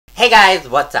Hey guys,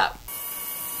 what's up?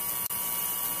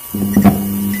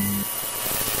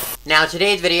 Now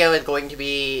today's video is going to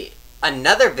be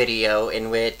another video in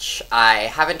which I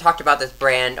haven't talked about this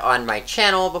brand on my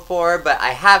channel before, but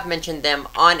I have mentioned them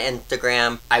on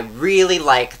Instagram. I really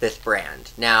like this brand.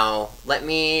 Now, let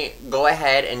me go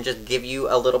ahead and just give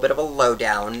you a little bit of a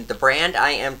lowdown. The brand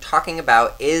I am talking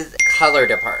about is Color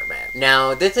Dept.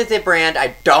 Now, this is a brand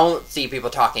I don't see people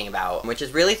talking about, which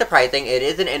is really surprising. It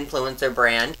is an influencer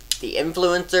brand. The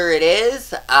influencer it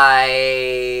is,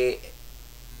 I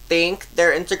think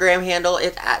their Instagram handle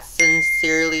is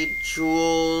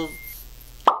 @sincerelyjules.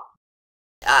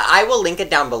 I will link it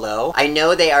down below. I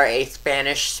know they are a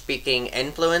Spanish-speaking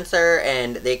influencer,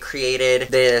 and they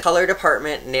created the Color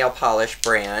Dept nail polish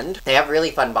brand. They have really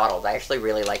fun bottles. I actually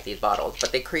really like these bottles,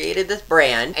 but they created this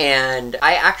brand, and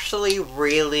I actually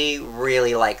really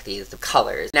like these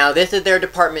colors. Now, this is their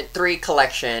Department 3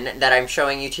 collection that I'm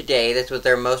showing you today. This was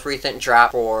their most recent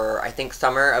drop for, I think,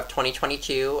 summer of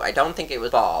 2022. I don't think it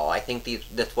was fall. I think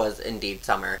this was indeed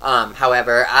summer.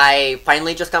 However, I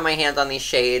finally just got my hands on these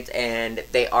shades, and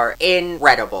they are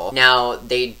incredible. Now,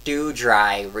 they do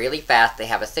dry really fast. They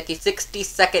have a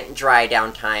 60-second dry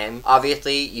down time.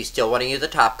 Obviously, you still want to use a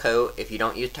top coat. If you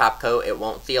don't use top coat, it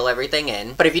won't seal everything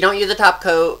in. But if you don't use a top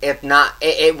coat, if not,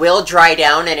 it will dry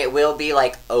down and it will be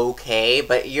like okay,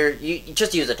 but you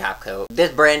just use a top coat.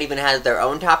 This brand even has their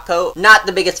own top coat. Not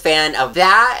the biggest fan of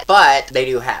that, but they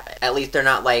do have it. At least they're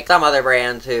not like some other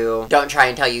brands who don't try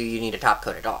and tell you you need a top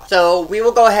coat at all. So we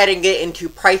will go ahead and get into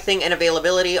pricing and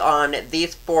availability on these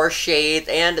 4 shades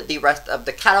and the rest of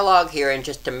the catalog here in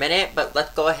just a minute, but let's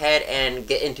go ahead and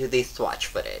get into the swatch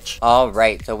footage.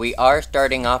 Alright, so we are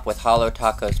starting off with Holo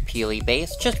Taco's Peely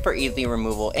Base, just for easy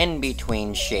removal in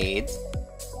between shades.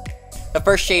 The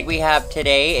first shade we have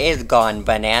today is Gone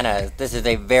Bananas. This is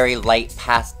a very light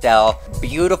pastel,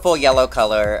 beautiful yellow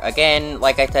color. Again,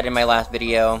 like I said in my last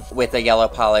video, with a yellow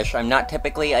polish. I'm not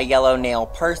typically a yellow nail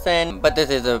person, but this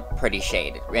is a pretty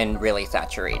shade and really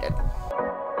saturated.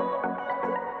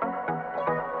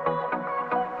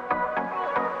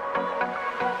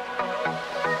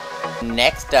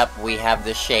 Next up, we have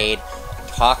the shade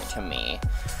Talk to Me.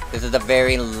 This is a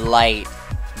very light,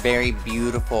 very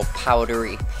beautiful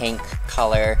powdery pink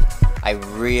color. I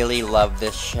really love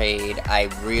this shade. I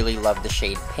really love the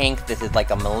shade pink. This is like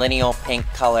a millennial pink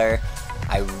color.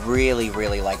 I really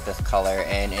like this color,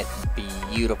 and it's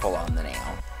beautiful on the nail.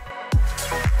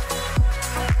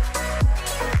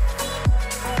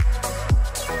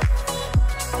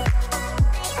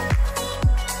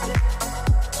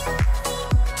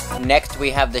 Next, we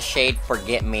have the shade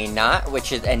Forget Me Not,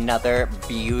 which is another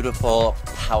beautiful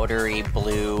powdery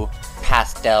blue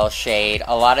pastel shade.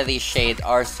 A lot of these shades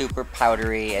are super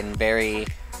powdery and very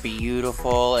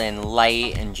beautiful and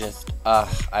light, and just,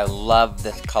 I love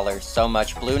this color so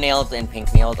much. Blue nails and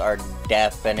pink nails are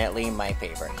definitely my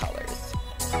favorite colors.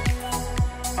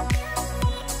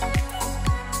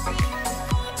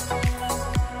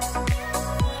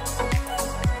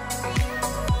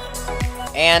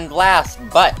 And last,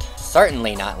 but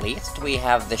certainly not least, we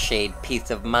have the shade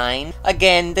Peace of Mind.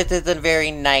 Again, this is a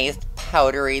very nice,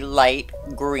 powdery, light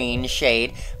green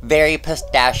shade. Very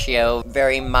pistachio,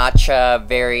 very matcha,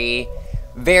 very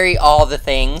all the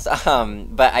things.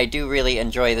 But I do really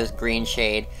enjoy this green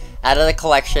shade. Out of the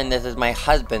collection, this is my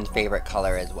husband's favorite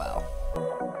color as well.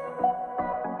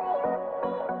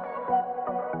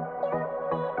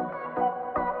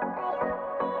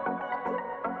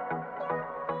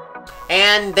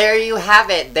 And there you have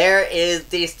it. There is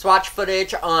the swatch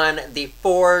footage on the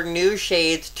 4 new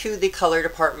shades to the Color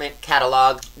Dept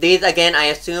catalog. These, again, I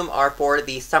assume are for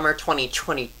the summer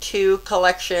 2022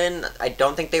 collection. I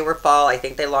don't think they were fall. I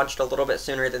think they launched a little bit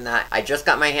sooner than that. I just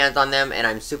got my hands on them, and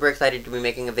I'm super excited to be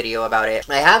making a video about it.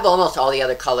 I have almost all the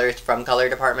other colors from Color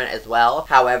Dept as well.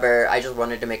 However, I just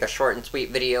wanted to make a short and sweet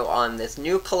video on this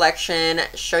new collection,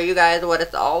 show you guys what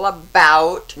it's all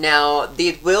about. Now,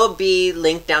 these will be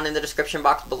linked down in the description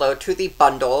box below to the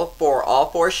bundle for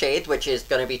all 4 shades, which is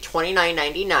going to be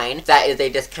 $29.99. That is a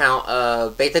discount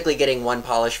of basically getting 1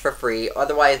 polish for free.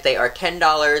 Otherwise, they are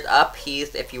 $10 a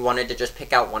piece if you wanted to just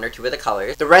pick out 1 or 2 of the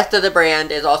colors. The rest of the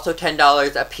brand is also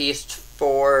 $10 a piece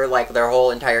for like their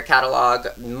whole entire catalog.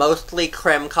 Mostly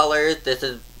creme colors. This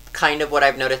is kind of what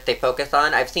I've noticed they focus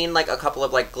on. I've seen like a couple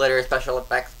of like glitter special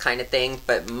effects kind of things,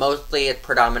 but mostly it's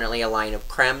predominantly a line of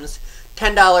cremes.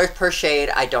 $10 per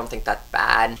shade, I don't think that's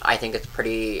bad. I think it's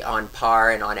pretty on par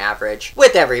and on average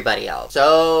with everybody else.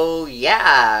 So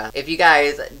yeah, if you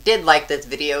guys did like this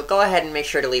video, go ahead and make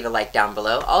sure to leave a like down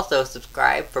below. Also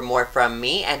subscribe for more from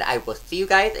me, and I will see you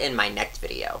guys in my next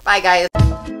video. Bye guys!